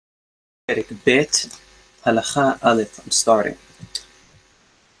פרק ב' הלכה א', I'm starting.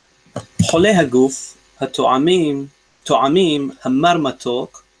 חולי הגוף טועמים המר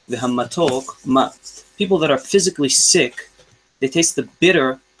מתוק והמתוק מת. People that are physically sick, they taste the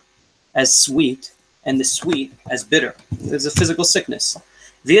bitter as sweet and the sweet as bitter. There's a physical sickness.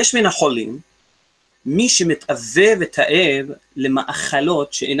 ויש מן החולים מי שמתאווה ותאב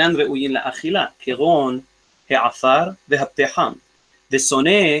למאכלות שאינן ראויים לאכילה, כגון העפר והפחם.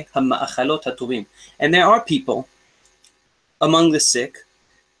 ושונא המאכלות הטובים. And there are people among the sick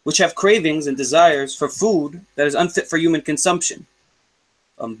which have cravings and desires for food that is unfit for human consumption.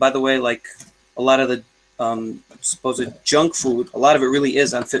 By the way, like a lot of the supposed junk food, a lot of it really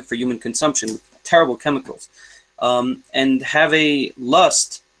is unfit for human consumption, with terrible chemicals. And have a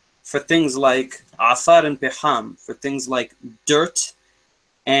lust for things like afar and peham, for things like dirt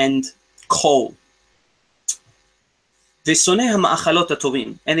and coal. And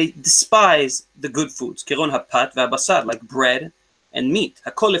they despise the good foods, like bread and meat.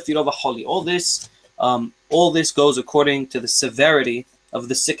 All this goes according to the severity of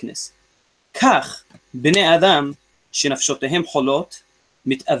the sickness.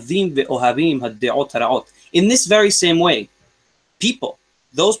 In this very same way,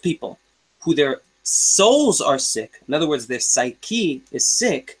 those people who their souls are sick, in other words, their psyche is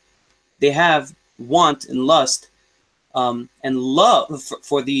sick, they have want and lust and love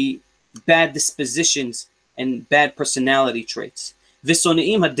for the bad dispositions and bad personality traits.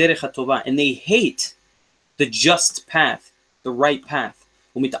 And they hate the just path, the right path.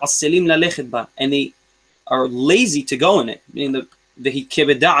 And they are lazy to go in it.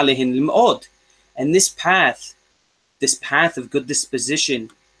 And this path of good disposition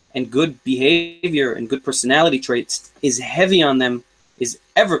and good behavior and good personality traits is heavy on them, is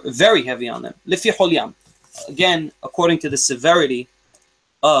ever very heavy on them. Again, according to the severity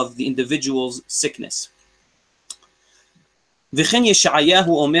of the individual's sickness. וכן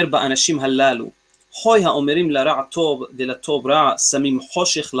ישעיהו אומר באנשים הללו, חוי האומרים לרע טוב ולטוב רע, שמים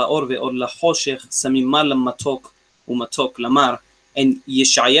חושך לאור ואור לחושך, שמים מר למתוק ומתוק למר. And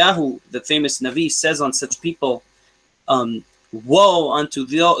Yeshayahu, the famous Navi, says on such people, woe unto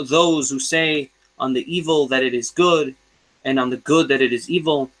those who say on the evil that it is good, and on the good that it is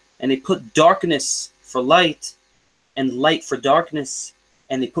evil, and they put darkness for light, and light for darkness,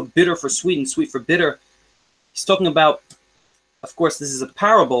 and they put bitter for sweet, and sweet for bitter. He's talking about, of course, this is a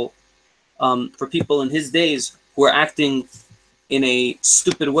parable for people in his days who are acting in a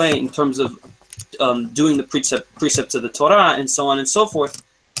stupid way in terms of doing the precepts of the Torah and so on and so forth.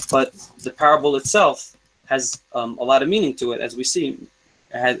 But the parable itself has a lot of meaning to it, as we see.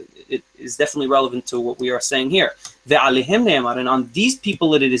 It is definitely relevant to what we are saying here. And on these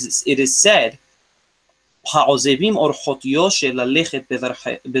people it is said,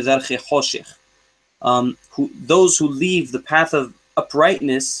 those who leave the path of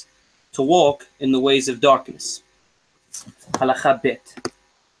uprightness to walk in the ways of darkness. Halakha bet.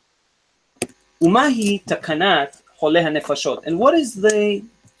 Umahi takanat cholei hanefashot. And what is the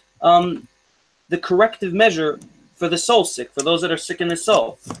corrective measure for the soul sick, for those that are sick in the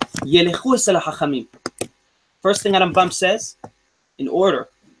soul? Yelechu esel hachachamim. First thing Rambam says, in order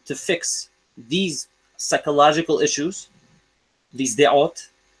to fix these psychological issues, these de'ot,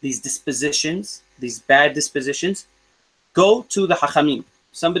 these dispositions, these bad dispositions, go to the hachamim.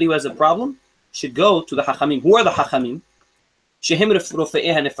 Somebody who has a problem should go to the hachamim. Who are the hachamim? Shehem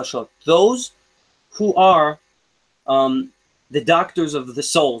rofe'eh hanefashot. Those who are the doctors of the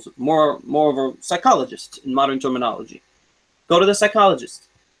souls, more of a psychologist in modern terminology. Go to the psychologist.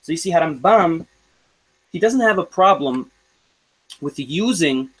 So you see, Rambam, he doesn't have a problem with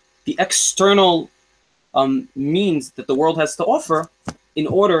using the external means that the world has to offer in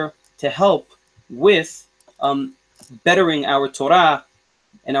order to help with bettering our Torah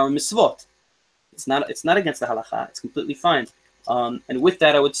and our mitzvot. It's not against the halakha. It's completely fine. And with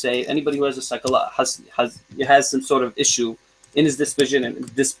that, I would say anybody who has a has some sort of issue in his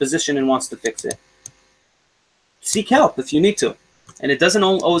disposition and wants to fix it, seek help if you need to. And it doesn't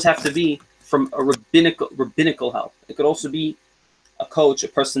always have to be from a rabbinical help. It could also be a coach, a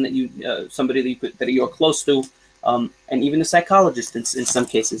person that you, somebody that you're close to, and even a psychologist in some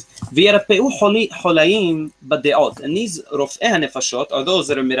cases. And these rof'eh hanefashot are those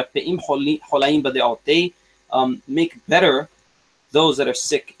that are mirape'im cholayim b'de'ot. They make better those that are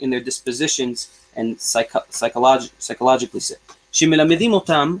sick in their dispositions and psychologically sick.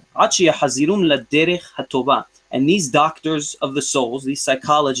 And these doctors of the souls, these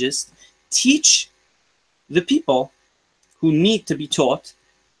psychologists, teach the people who need to be taught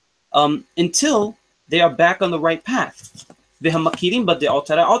until they are back on the right path. והמכירים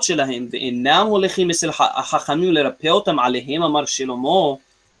בדעות הרעות שלהם, ואינם הולכים אצל החכמים לרפא אותם עליהם, אמר שלמה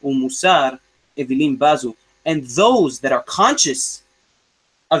ומוסר, אווילים בזו. And those that are conscious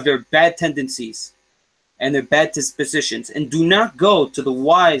of their bad tendencies and their bad dispositions, and do not go to the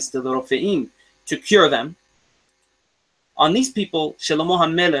wise, to the Rofeim, to cure them. On these people, Shlomo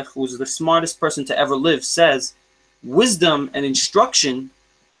HaMelech, who was the smartest person to ever live, says, wisdom and instruction,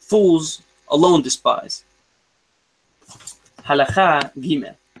 fools alone despise. Halacha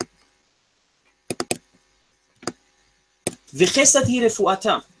Gimel. V'chesed hi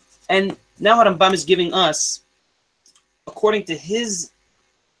refuatam. And now Rambam is giving us, according to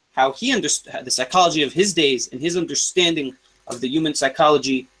how he understood the psychology of his days and his understanding of the human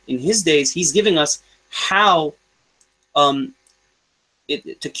psychology in his days, he's giving us how to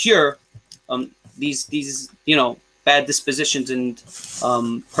cure these bad dispositions and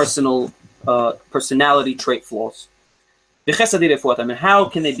personality trait flaws. And how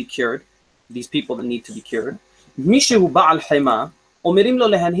can they be cured? These people that need to be cured.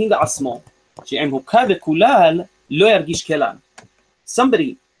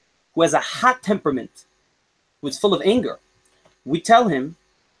 Somebody who has a hot temperament, who is full of anger, we tell him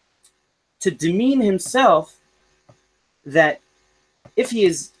to demean himself, that if he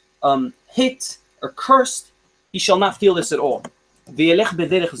is hit or cursed, he shall not feel this at all.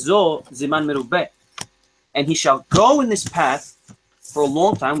 And he shall go in this path for a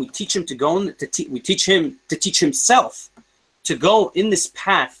long time. We teach him to go we teach him to teach himself to go in this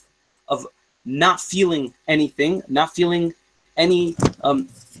path of not feeling anything, not feeling anything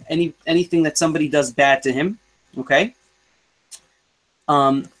that somebody does bad to him. Okay?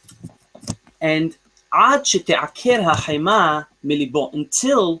 And until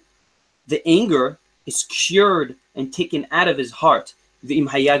the anger is cured and taken out of his heart.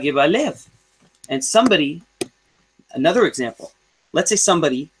 And somebody, another example, let's say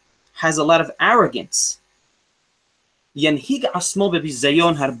somebody has a lot of arrogance. He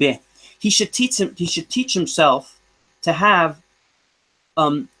should teach himself to have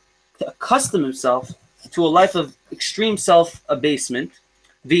to accustom himself to a life of extreme self-abasement.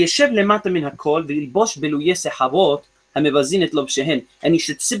 And he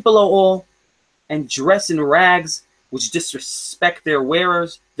should sit below all and dress in rags which disrespect their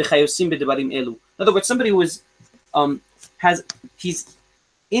wearers. In other words, somebody who is he's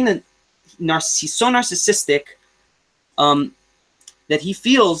so narcissistic that he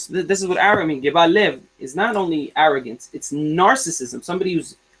feels that this is what arrogance, Gebal Lev, is not only arrogance, it's narcissism. Somebody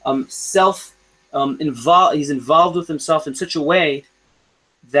who's involved, he's involved with himself in such a way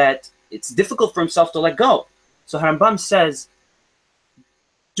that it's difficult for himself to let go. So Harambam says,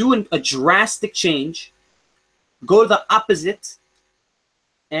 do a drastic change, go to the opposite,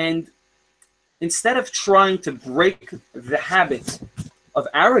 and instead of trying to break the habit of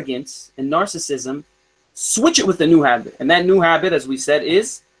arrogance and narcissism, switch it with a new habit. And that new habit, as we said,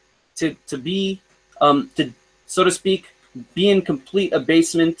 is to be, so to speak, be in complete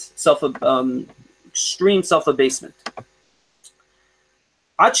abasement, extreme self-abasement.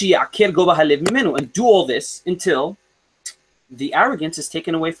 And do all this until the arrogance is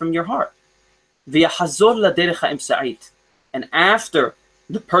taken away from your heart. And after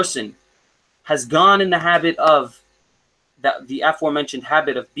the person has gone in the habit of the aforementioned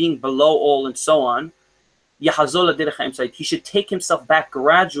habit of being below all and so on, he should take himself back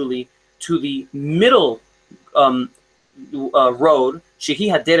gradually to the middle road,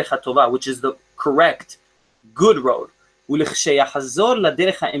 which is the correct, good road.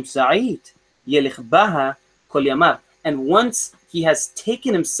 And once he has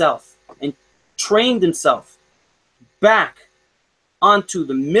taken himself and trained himself back onto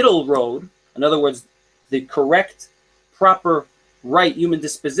the middle road, in other words, the correct, proper, right human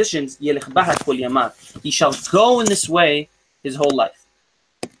dispositions, he shall go in this way his whole life.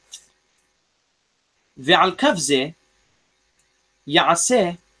 ועל קו זה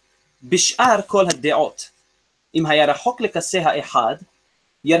יעשה בשאר כל הדעות. אם היה רחוק לכסה האחד,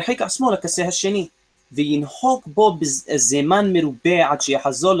 ירחיק עצמו לכסה השני, וינהוג בו בזמן מרובה עד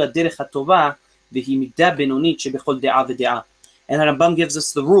שיחזור לדרך הטובה, והיא מידה בינונית שבכל דעה ודעה. And Rambam gives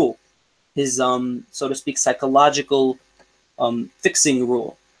us the rule, his, so to speak, psychological fixing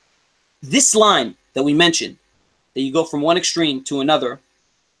rule. This line that we mentioned, that you go from one extreme to another,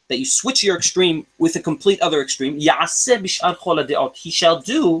 that you switch your extreme with a complete other extreme, יעשה בשאר כל הדעות, he shall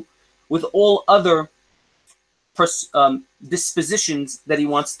do with all other dispositions that he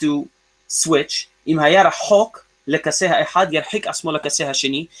wants to switch. אם היה רחוק לכסה האחד, ירחיק עצמו לכסה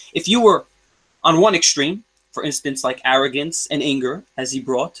השני. If you were on one extreme, for instance, like arrogance and anger, as he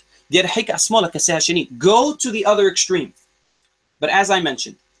brought, ירחיק עצמו לכסה השני. Go to the other extreme. But as I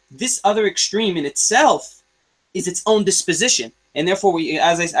mentioned, this other extreme in itself is its own disposition. And therefore,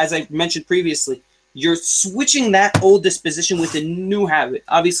 as I mentioned previously, you're switching that old disposition with a new habit.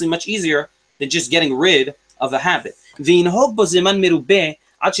 Obviously, much easier than just getting rid of a habit. And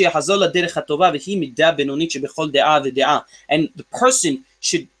the person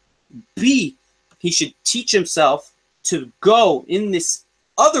should teach himself to go in this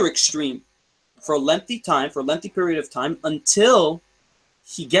other extreme for a lengthy period of time, until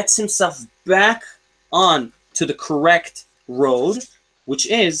he gets himself back on to the correct road, which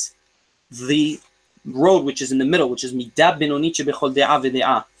is the road which is in the middle, which is midah benonit shebechol de'ah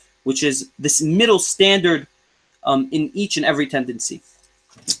v'de'ah, which is this middle standard in each and every tendency.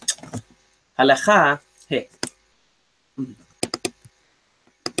 Halacha he.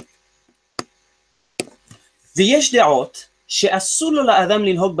 ויש דעות שאסור לו לאדם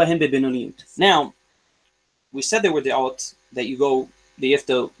לנהוג בהם בבינוניות. Now, we said there were דעות that you have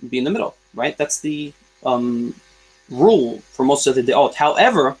to be in the middle, right? That's the rule for most of the de'ot.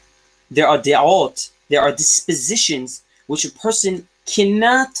 However, there are dispositions which a person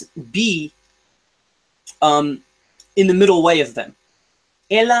cannot be in the middle way of them.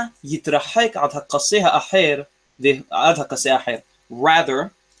 אלא יתרחק עד הקצה האחר ועד הקצה האחר.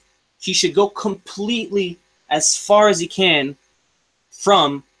 Rather, he should go completely as far as he can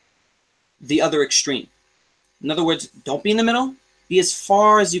from the other extreme. In other words, don't be in the middle. Be as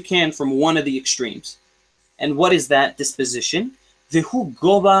far as you can from one of the extremes. And what is that disposition? Vehu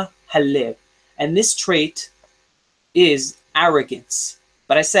goba halev. And this trait is arrogance.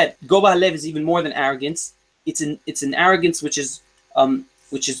 But I said goba halev is even more than arrogance. It's an arrogance which is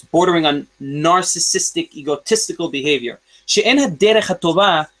bordering on narcissistic, egotistical behavior.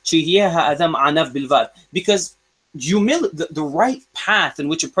 Because the right path in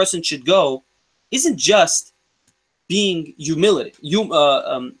which a person should go isn't just being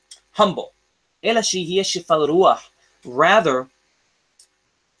humble. Rather,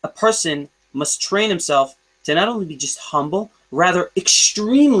 a person must train himself to not only be just humble, rather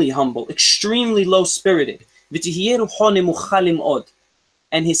extremely humble, extremely low-spirited.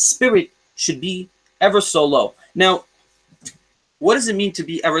 And his spirit should be ever so low. Now, what does it mean to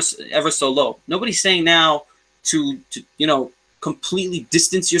be ever so low? Nobody's saying now to completely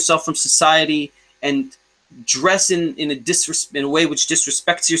distance yourself from society and dress in a way which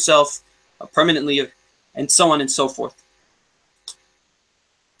disrespects yourself permanently, and so on and so forth.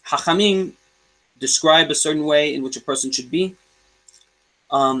 Hachamim describe a certain way in which a person should be.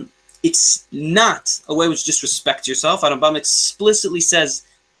 It's not a way which disrespects yourself. Rambam explicitly says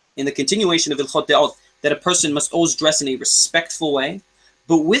in the continuation of Hilchot De'ot that a person must always dress in a respectful way.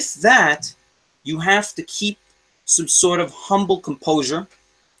 But with that, you have to keep some sort of humble composure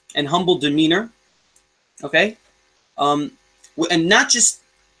and humble demeanor, okay? And not just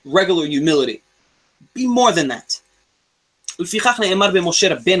regular humility. Be more than that.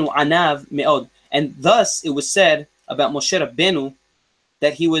 And thus it was said about Moshe Rabbeinu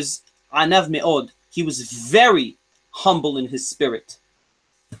that he was anav me'od. He was very humble in his spirit.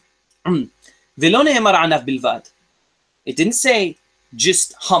 It didn't say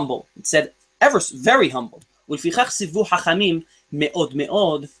just humble. It said very humble. And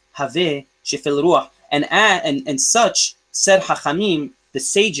such said Hachamim, the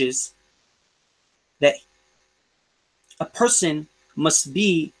sages, that a person must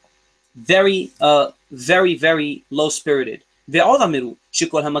be very, very low-spirited. And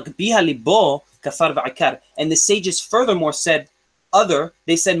the sages furthermore said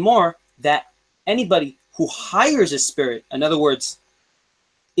more that anybody who hires a spirit, in other words,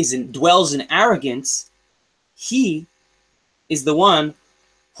 dwells in arrogance, he is the one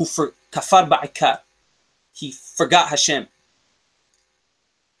who kafar ba'ikar. He forgot Hashem.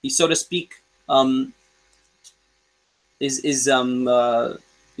 He, so to speak, saying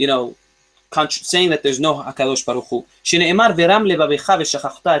that there's no Hakadosh Baruch Hu. Shene'emar veram levavecha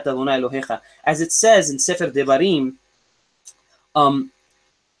veshachachta et Adonai Elohecha. As it says in Sefer Devarim,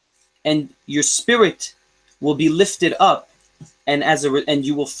 and your spirit will be lifted up, and and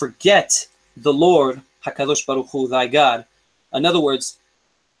you will forget the Lord Hakadosh Baruch Hu, thy God. In other words,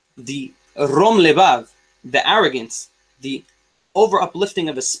 the rom levav, the arrogance, the over uplifting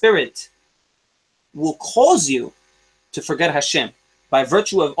of a spirit, will cause you to forget Hashem. By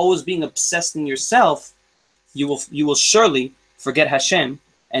virtue of always being obsessed in yourself, you will surely forget Hashem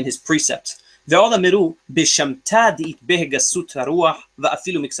and His precepts. And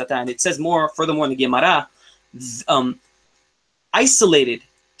it says furthermore in the Gemara, isolated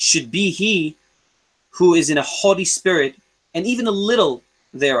should be he who is in a haughty spirit, and even a little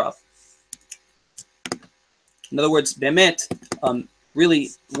thereof. In other words, bemet, really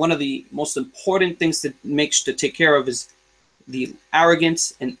one of the most important things to take care of is the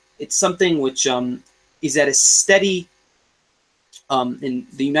arrogance, and it's something which is at a steady, in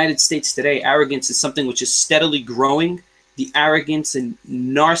the United States today, arrogance is something which is steadily growing. The arrogance and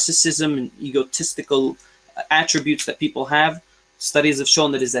narcissism and egotistical attributes that people have, studies have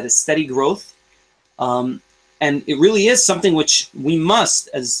shown that is at a steady growth. And it really is something which we must,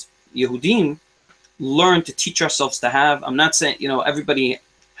 as Yehudim, learn to teach ourselves to have. I'm not saying, everybody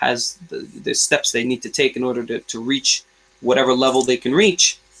has the steps they need to take in order to reach whatever level they can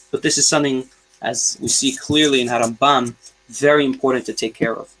reach, but this is something, as we see clearly in Harambam, very important to take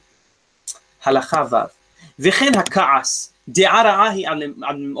care of. Halakha vav. V'chen haka'as de'a ra'a hi al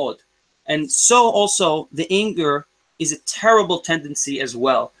me'od. And so also the anger is a terrible tendency as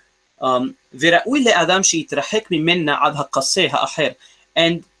well. And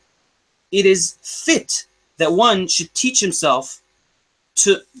it is fit that one should teach himself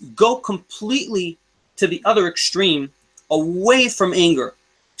to go completely to the other extreme, away from anger,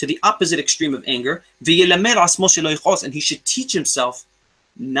 to the opposite extreme of anger. And he should teach himself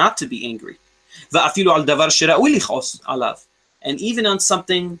not to be angry. And even on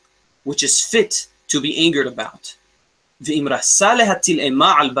something which is fit to be angered about. And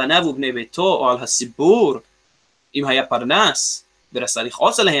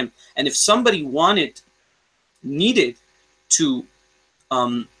if somebody needed to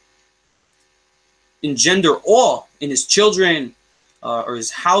engender awe in his children or his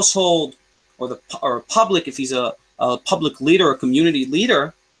household or public, if he's a public leader or community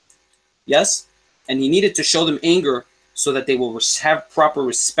leader, yes, and he needed to show them anger so that they will have proper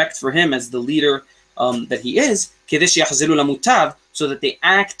respect for him as the leader that he is, so that they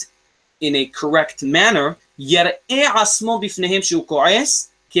act in a correct manner. He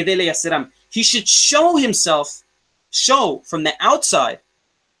should show from the outside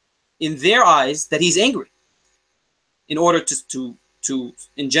in their eyes that he's angry, in order to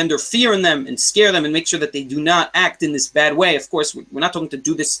engender fear in them and scare them and make sure that they do not act in this bad way. Of course, we're not talking to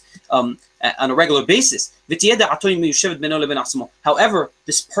do this on a regular basis. However,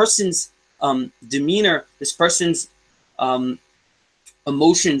 this person's demeanor, this person's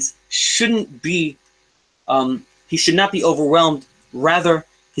emotions shouldn't be, he should not be overwhelmed. Rather,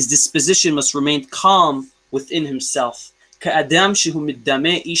 his disposition must remain calm within himself. Just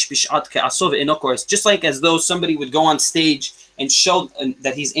like as though somebody would go on stage and show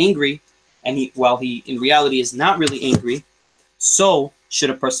that he's angry, and while he in reality is not really angry, so should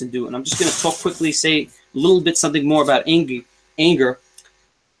a person do. And I'm just going to talk quickly, say a little bit something more about anger.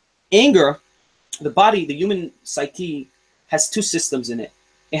 Anger, the body, the human psyche has two systems in it.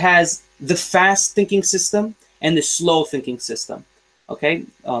 It has the fast thinking system and the slow thinking system. Okay,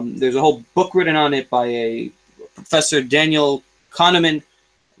 there's a whole book written on it by a Professor Daniel Kahneman,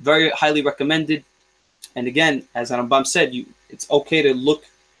 very highly recommended. And again, as Rambam said, it's okay to look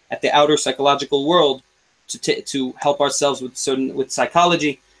at the outer psychological world to help ourselves with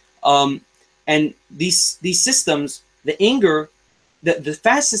psychology. And these systems, the anger, the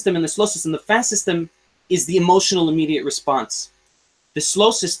fast system and the slow system. The fast system is the emotional immediate response. The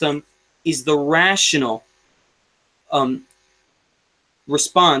slow system is the rational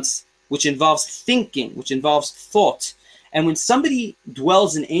response, which involves thinking, which involves thought. And when somebody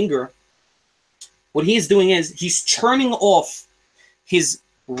dwells in anger, what he is doing is he's turning off his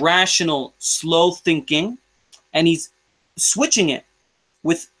rational, slow thinking, and he's switching it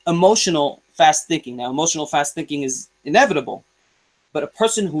with emotional fast thinking. Now, emotional fast thinking is inevitable, but a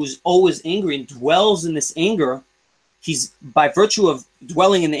person who's always angry and dwells in this anger, he's, by virtue of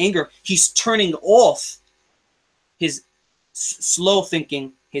dwelling in the anger, he's turning off his slow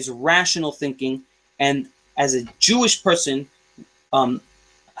thinking, his rational thinking. And as a Jewish person,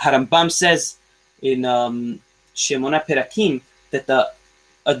 Harambam says in Shemona Perakim that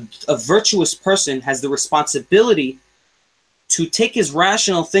a virtuous person has the responsibility to take his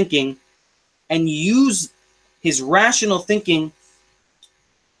rational thinking and use his rational thinking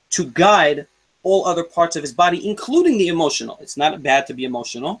to guide all other parts of his body, including the emotional. It's not bad to be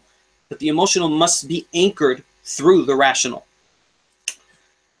emotional, but the emotional must be anchored through the rational.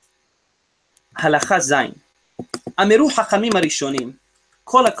 Halakha Zayin. Amiru Hachamim Arishonim,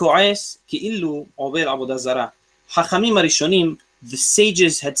 Kol HaKo'es Ki'ilu Ober Avodah Zarah. Hachamim Arishonim, the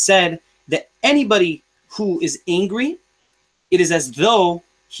sages had said that anybody who is angry, it is as though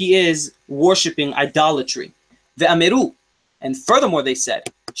he is worshipping idolatry. Ve'amiru, and furthermore they said,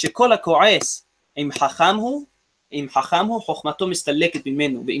 Shekol HaKo'es Im Hachamhu Chochmato Mistaleket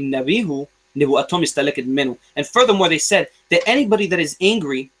Mimenu, Ve'im Navihu Nebu'ato Mistaleket Mimenu. And furthermore they said that anybody that is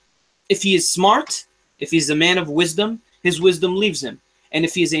angry, if he is smart, If he's a man of wisdom, his wisdom leaves him. And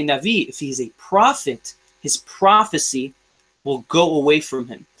if he is a Navi, if he is a prophet, his prophecy will go away from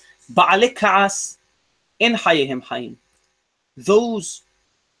him. Ba'ale ka'as in hayehim hayim. Those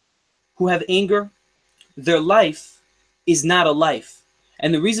who have anger, their life is not a life.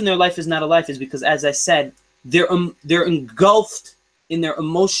 And the reason their life is not a life is because, as I said, they're engulfed in their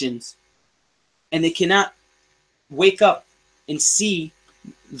emotions, and they cannot wake up and see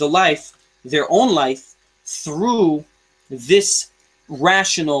the life, their own life, through this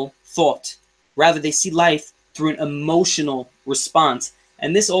rational thought. Rather, they see life through an emotional response.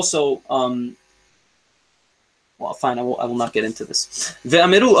 And this also, well, fine, I will not get into this.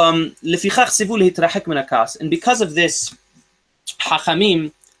 And because of this,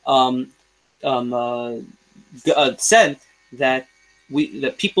 Hachamim said that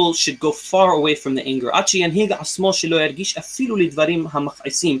people should go far away from the anger.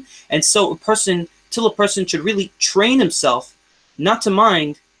 And so till a person should really train himself not to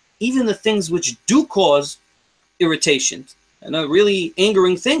mind even the things which do cause irritation and really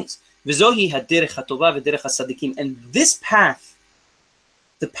angering things. And this path,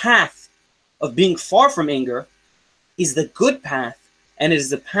 the path of being far from anger, is the good path, and it is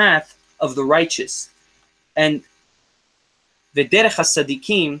the path of the righteous. And ודרך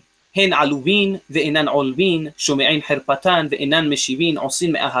הצדיקים הן עלובין ואינן עולבין, שומעים חרפתן ואינן משיבין,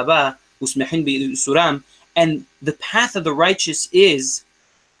 עושים מאהבה ושמחים בייסורם. And the path of the righteous is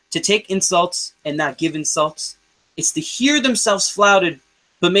to take insults and not give insults. It's to hear themselves flouted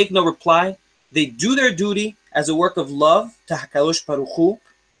but make no reply. They do their duty as a work of love to HaKadosh Baruch Hu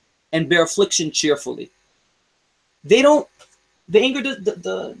and bear affliction cheerfully. They don't, the anger,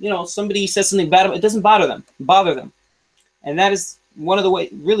 somebody says something bad, it doesn't bother them. And that is one of the way,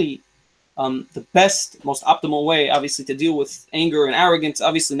 really, the best, most optimal way, obviously, to deal with anger and arrogance.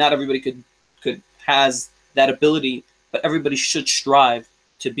 Obviously, not everybody has that ability, but everybody should strive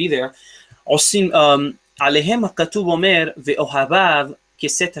to be there. עליהם הכתוב אומר, ואוהביו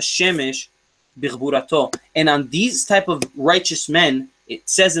כסת השמש בגבורתו. And on these type of righteous men, it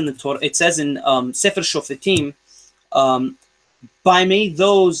says in the Torah, it says in Sefer Shofetim, by may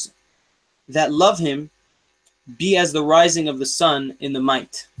those that love him be as the rising of the sun in the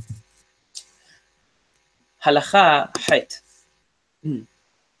might. Halacha het.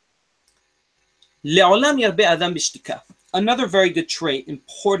 Le'olam yarbe adam b'shtika. Another very good trait,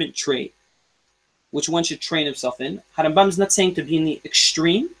 important trait, which one should train himself in. Harambam is not saying to be in the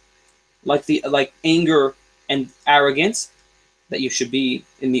extreme, like anger and arrogance, that you should be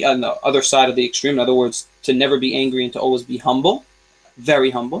on the other side of the extreme. In other words, to never be angry and to always be humble, very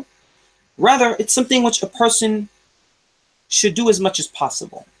humble. Rather, it's something which a person should do as much as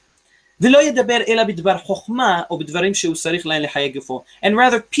possible. And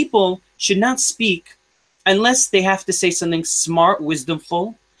rather, people should not speak unless they have to say something smart,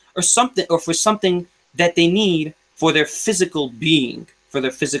 wisdomful, or something, or for something that they need for their physical being, for their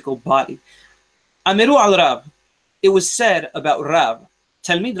physical body. Amiru al Rab, it was said about Rab,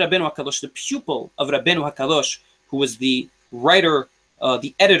 Talmid Rabbeinu HaKadosh, the pupil of Rabbeinu HaKadosh, who was the writer,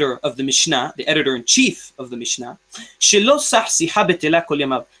 the editor of the Mishnah, the editor-in-chief of the Mishnah,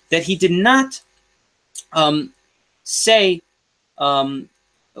 that he did not say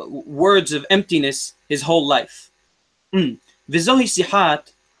words of emptiness his whole life. And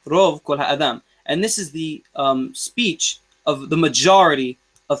this is the speech of the majority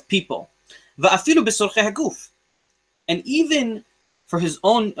of people. And even for his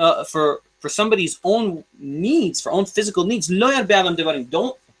own, for somebody's own needs, for own physical needs,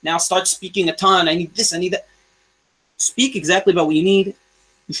 don't now start speaking a ton. I need this, I need that. Speak exactly about what you need.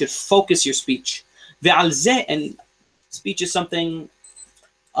 You should focus your speech. And speech is something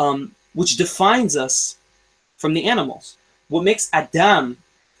which defines us from the animals. What makes Adam,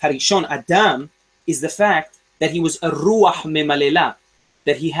 Harishon Adam, is the fact that he was a ruach memalela,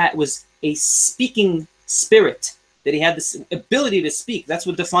 that he was a speaking spirit, that he had this ability to speak. That's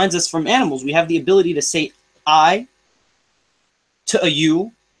what defines us from animals. We have the ability to say I to a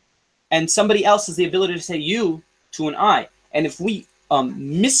you, and somebody else has the ability to say you to an I. And if we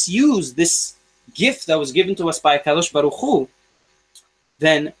misuse this gift that was given to us by Kadosh Baruch Hu,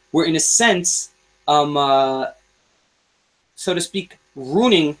 then we're in a sense, so to speak,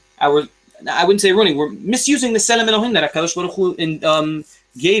 ruining our, I wouldn't say ruining, we're misusing the Selam Elohim that Kadosh Baruch Hu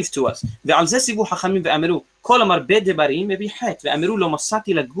gave to us. ועל זה סיבו חכמים ואמרו, כל המרבה דברים מביא חטא, ואמרו לא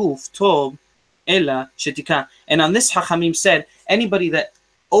מצאתי לגוף טוב אלא שתיקה. And on this Hachamim said, anybody that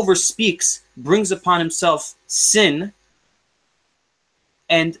overspeaks brings upon himself sin.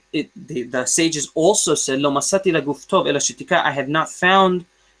 And the sages also said, lo masati laguf tov ela shetika, I have not found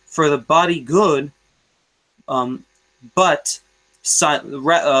for the body good but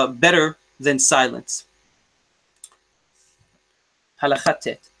better than silence. הלכה ט'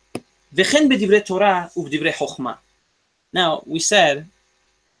 וכן בדברי תורה ובדברי חוכמה. Now, we said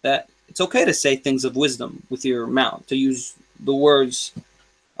that it's okay to say things of wisdom with your mouth, to use the words,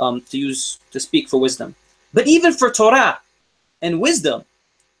 to speak for wisdom. But even for Torah and wisdom,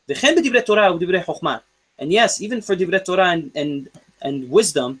 וכן בדברי תורה ובדברי חוכמה, and yes, even for דברי Torah and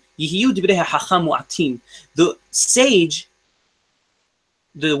wisdom, יהיו דברי החכם מועטים. The sage,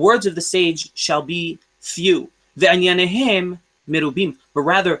 the words of the sage shall be few. וענייניהם merubim, but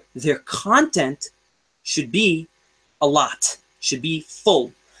rather their content should be a lot, should be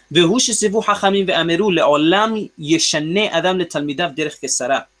full. והוא שסיוו חכמים ואמרו לעולם ישנה אדם לתלמידיו דרך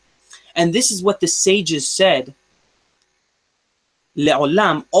קצרה. And this is what the sages said.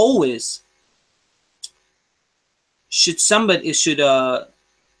 לעולם, always, should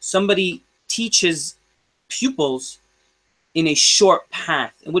somebody teach his pupils in a short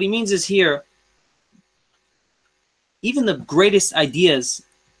path. And what he means is here, even the greatest ideas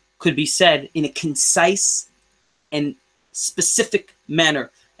could be said in a concise and specific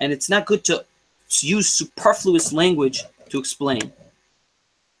manner. And it's not good to use superfluous language to explain.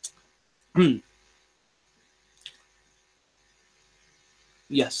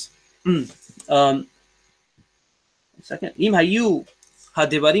 Yes. Second. אם היו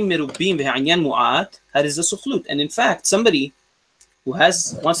הדברים מרובים והעניין מועט, הרי זה סוכלות. And in fact, somebody who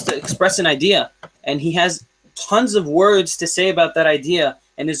wants to express an idea and he has tons of words to say about that idea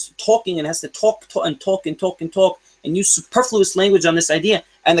and is talking and has to talk and use superfluous language on this idea,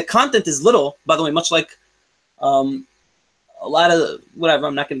 and the content is little, by the way, much like a lot of whatever,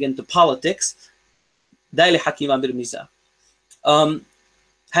 I'm not going to get into politics.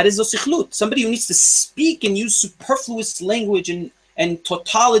 Somebody who needs to speak and use superfluous language and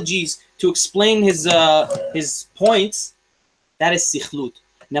tautologies to explain his points, that is sikhlut.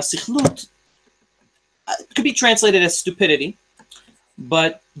 Now sikhlut could be translated as stupidity,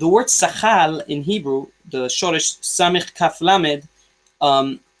 but the word sachal in Hebrew, the shoresh samich kaf lamed,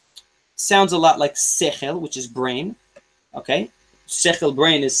 sounds a lot like sechel, which is brain. Okay, sechel,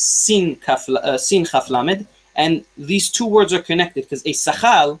 brain, is sin kaf lamed, and these two words are connected because a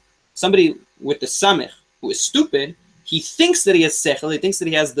sachal, somebody with the samich who is stupid, he thinks that he has sechel, he thinks that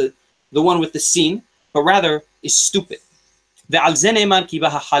he has the one with the sin, but rather is stupid. ועל זה נאמר כי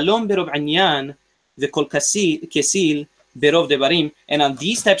בהחלום ברוב עניין וכל כסיל ברוב דברים. And on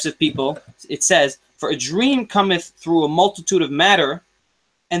these types of people, it says, for a dream cometh through a multitude of matter,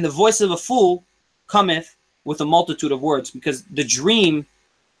 and the voice of a fool cometh with a multitude of words, because the dream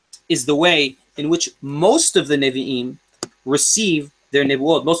is the way in which most of the Nevi'im receive their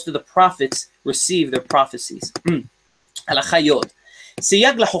nebuot, most of the prophets receive their prophecies. הלכה יוד,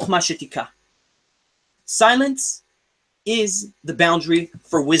 סייג לחוכמה שתיקה. Silence is the boundary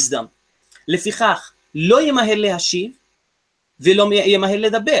for wisdom. לפיכך, לא ימהר להשיב ולא ימהר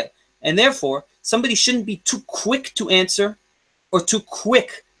לדבר. And therefore, somebody shouldn't be too quick to answer or too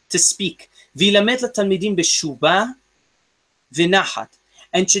quick to speak. וילמד לתלמידים בשובה ונחת.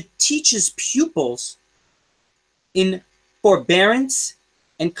 And should teach his pupils in forbearance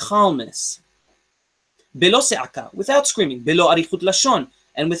and calmness. בלא סעקה, without screaming. בלא אריכות לשון,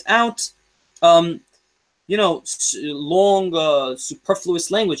 and without long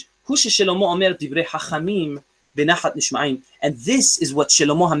superfluous language. הוא ששלמה אומר דברי חכמים בנחת נשמעים. And this is what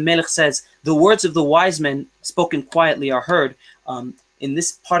Shlomo HaMelech says. The words of the wise men spoken quietly are heard. In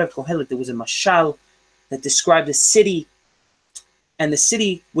this part of Kohelet, there was a mashal that described a city, and the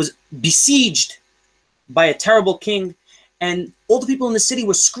city was besieged by a terrible king, and all the people in the city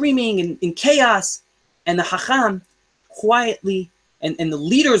were screaming in chaos, and the Hacham quietly, and the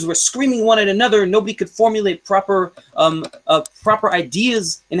leaders were screaming one at another, and nobody could formulate proper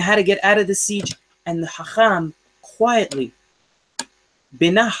ideas in how to get out of the siege. And the Hacham quietly,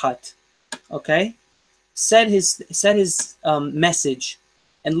 benahat, okay, said his message,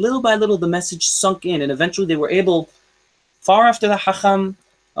 and little by little the message sunk in, and eventually they were able, far after the Hacham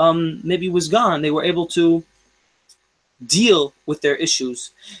maybe was gone, they were able to deal with their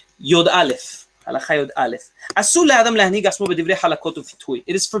issues. Yod Aleph. It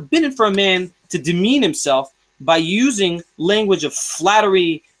is forbidden for a man to demean himself by using language of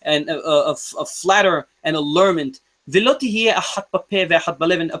flattery and of flatter and allurement. A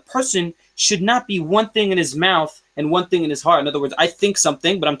person should not be one thing in his mouth and one thing in his heart. In other words, I think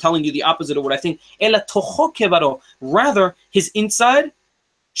something, but I'm telling you the opposite of what I think. Rather, his inside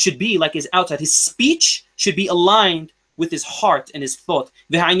should be like his outside. His speech should be aligned with his heart and his thought.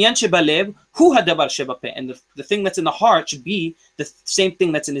 והעניין שבלב הוא הדבר שבפה. And the thing that's in the heart should be the same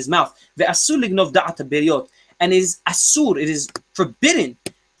thing that's in his mouth. ואסור לגנוב דעת הבריות. And it is asur, it is forbidden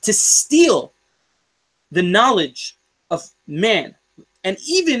to steal the knowledge of man, and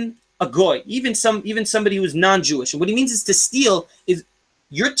even a goy, even somebody who is non-Jewish. And what he means is to steal is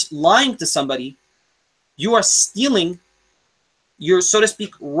you're lying to somebody, you are stealing, you're, so to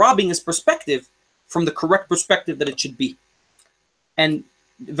speak, robbing his perspective from the correct perspective that it should be. And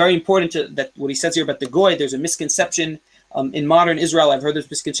very important that what he says here about the goy, there's a misconception in modern Israel. I've heard this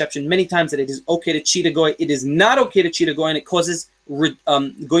misconception many times that it is okay to cheat a goy. It is not okay to cheat a goy, and it causes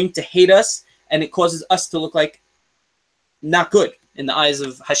going to hate us, and it causes us to look like not good in the eyes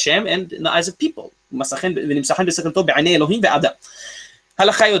of Hashem and in the eyes of people. How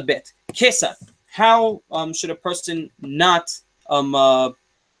should a person not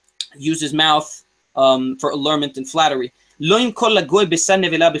use his mouth for allurement and flattery?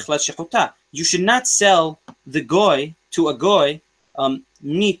 You should not sell the goy to a goy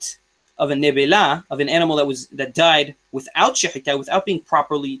meat of a nebela, of an animal that died without shechita, without being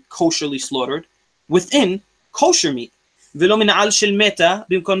properly kosherly slaughtered, within kosher meat. And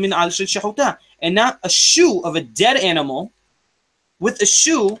not a shoe of a dead animal with a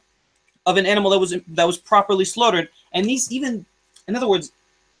shoe of an animal that was properly slaughtered. And these, even, in other words,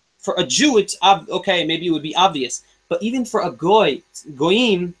 for a Jew, it's okay, maybe it would be obvious, but even for a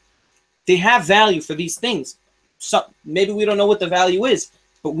goyim, they have value for these things. So maybe we don't know what the value is,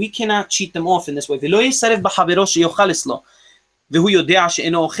 but we cannot cheat them off in this way.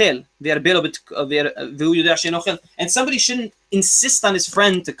 And somebody shouldn't insist on his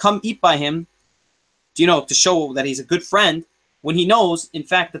friend to come eat by him, to show that he's a good friend, when he knows, in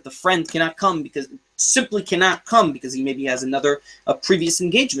fact, that the friend cannot come because he maybe has another previous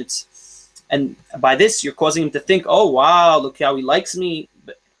engagements. And by this, you're causing him to think, oh wow, look how he likes me,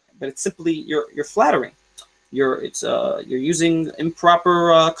 but it's simply you're flattering. You're using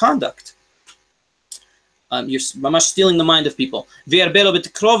improper conduct. You're stealing the mind of people.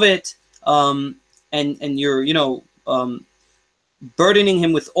 And you're burdening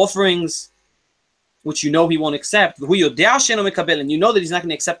him with offerings which he won't accept. And you know that he's not going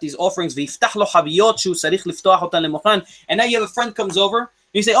to accept these offerings. And now you have a friend comes over, and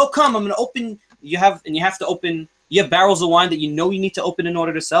you say, oh, come, I'm going to open. You have barrels of wine that you need to open in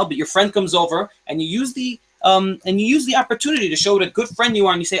order to sell, but your friend comes over, and you use the opportunity to show what a good friend you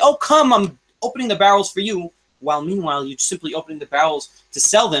are, and you say, oh, come, I'm opening the barrels for you, while meanwhile you're simply opening the barrels to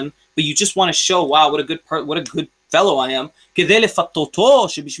sell them, but you just want to show, wow, what a good fellow I am.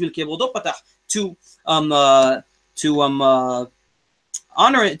 To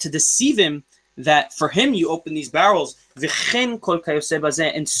honor it, to deceive him, that for him you open these barrels.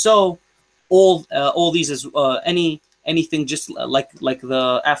 And so all these is anything just like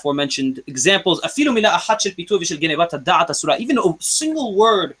the aforementioned examples. Even a single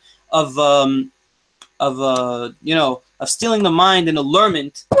word of stealing the mind and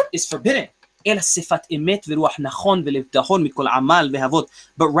allurement is forbidden. But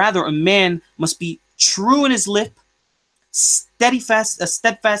rather a man must be true in his lip, a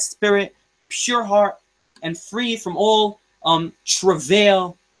steadfast spirit, pure heart, and free from all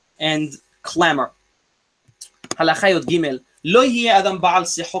travail and clamor.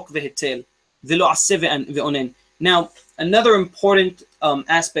 Now, another important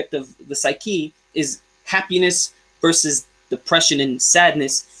aspect of the psyche is happiness versus depression and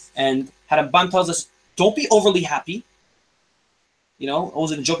sadness. And Harambam tells us, don't be overly happy.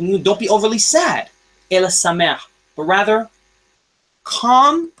 Always in a joking mood, don't be overly sad. Ela sameach, but rather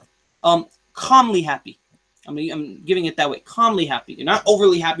calmly happy. I'm giving it that way, calmly happy. You're not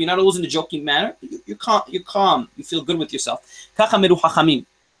overly happy, you're not always in a joking manner. You're calm, you feel good with yourself.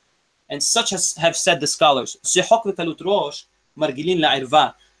 And such have said the scholars.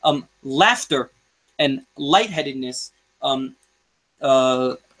 Laughter and lightheadedness,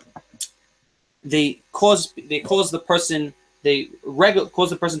 they cause the person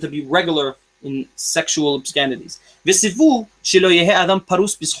to be regular in sexual obscenities. Chachamim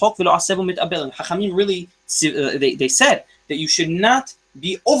really they said that you should not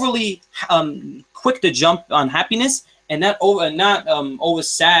be overly quick to jump on happiness and not always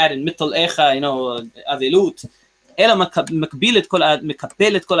sad and mittal echa, avelut.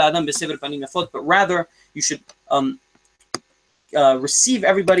 But rather you should receive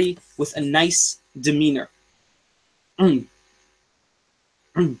everybody with a nice demeanor.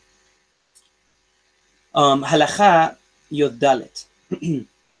 Halacha Yodalet.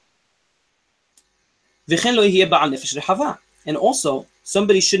 And also,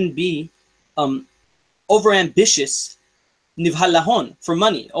 somebody shouldn't be over ambitious nivhalahon, for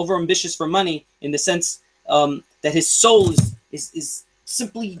money, over ambitious for money, in the sense that his soul is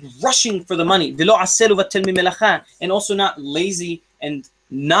simply rushing for the money. And also not lazy and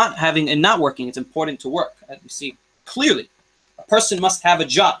not working. It's important to work, as we see clearly. A person must have a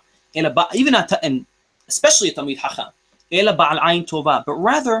job, even and especially a Talmid Chacham. But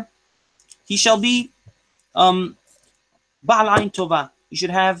rather, he shall be Ba'al Ayn Tova.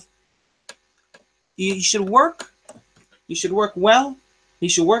 He should work. He should work well. He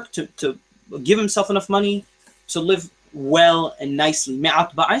should work to give himself enough money to live well and nicely.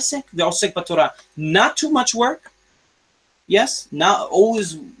 Not too much work. Yes, not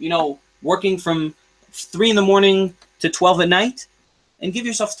always, working from 3 in the morning to 12 at night, and give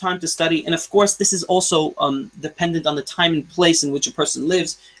yourself time to study. And of course, this is also dependent on the time and place in which a person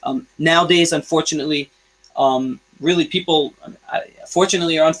lives. Nowadays, unfortunately, really people,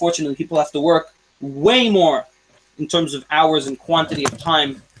 fortunately or unfortunately, people have to work way more in terms of hours and quantity of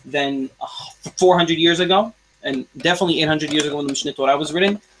time than 400 years ago, and definitely 800 years ago when the Mishneh Torah was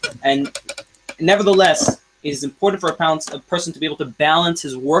written. And nevertheless, it is important for a person to be able to balance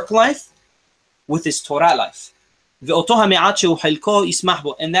his work life with his Torah life. And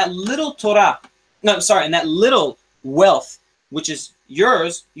that little Torah, and that little wealth which is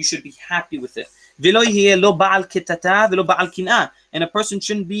yours, you should be happy with it. And a person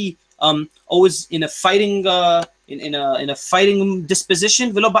shouldn't be always in a fighting in a fighting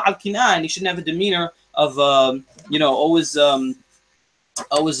disposition. And he shouldn't have a demeanor of always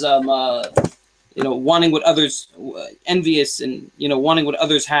wanting what others, envious, and wanting what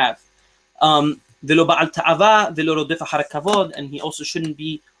others have. And he also shouldn't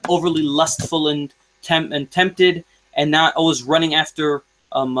be overly lustful and tempted, and not always running after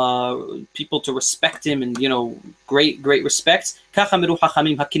people to respect him, and great respect.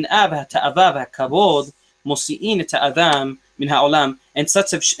 And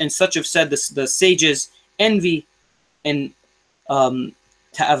such have said the sages, envy and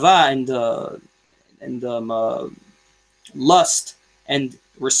ta'ava and lust and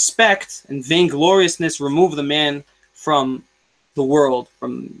respect and vaingloriousness remove the man from the world,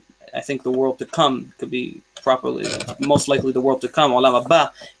 from, I think, the world to come. Could be properly, most likely the world to come, עולם הבא.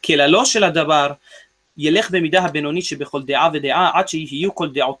 כללו של הדבר ילך במידה הבינונית שבכל דעה ודעה, עד שיהיו כל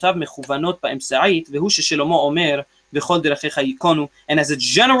דעותיו מכוונות באמצעית, והוא ששלמה אומר בכל דרכיך ייכונו. And as a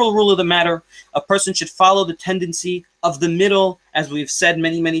general rule of the matter, a person should follow the tendency of the middle, as we've said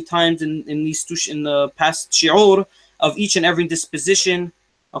many times in the past shi'ur, of each and every disposition.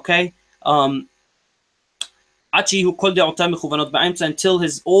 Okay, until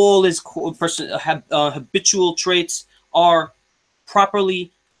all his habitual traits are properly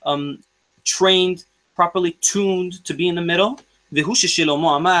trained, properly tuned to be in the middle.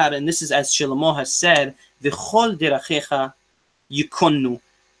 And this is as Shlomo has said, v'chol derachecha yikonu.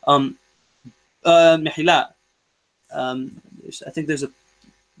 Mehila. I think there's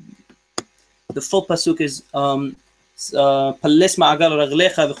the full pasuk is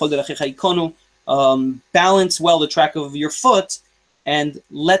balance well the track of your foot, and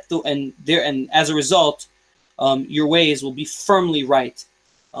as a result, your ways will be firmly right.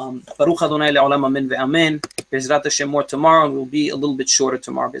 Baruch Adonai le'olam amen ve'amen. Bezrat Hashem more tomorrow, and we'll be a little bit shorter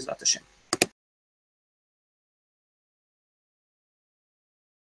tomorrow. Bezrat Hashem.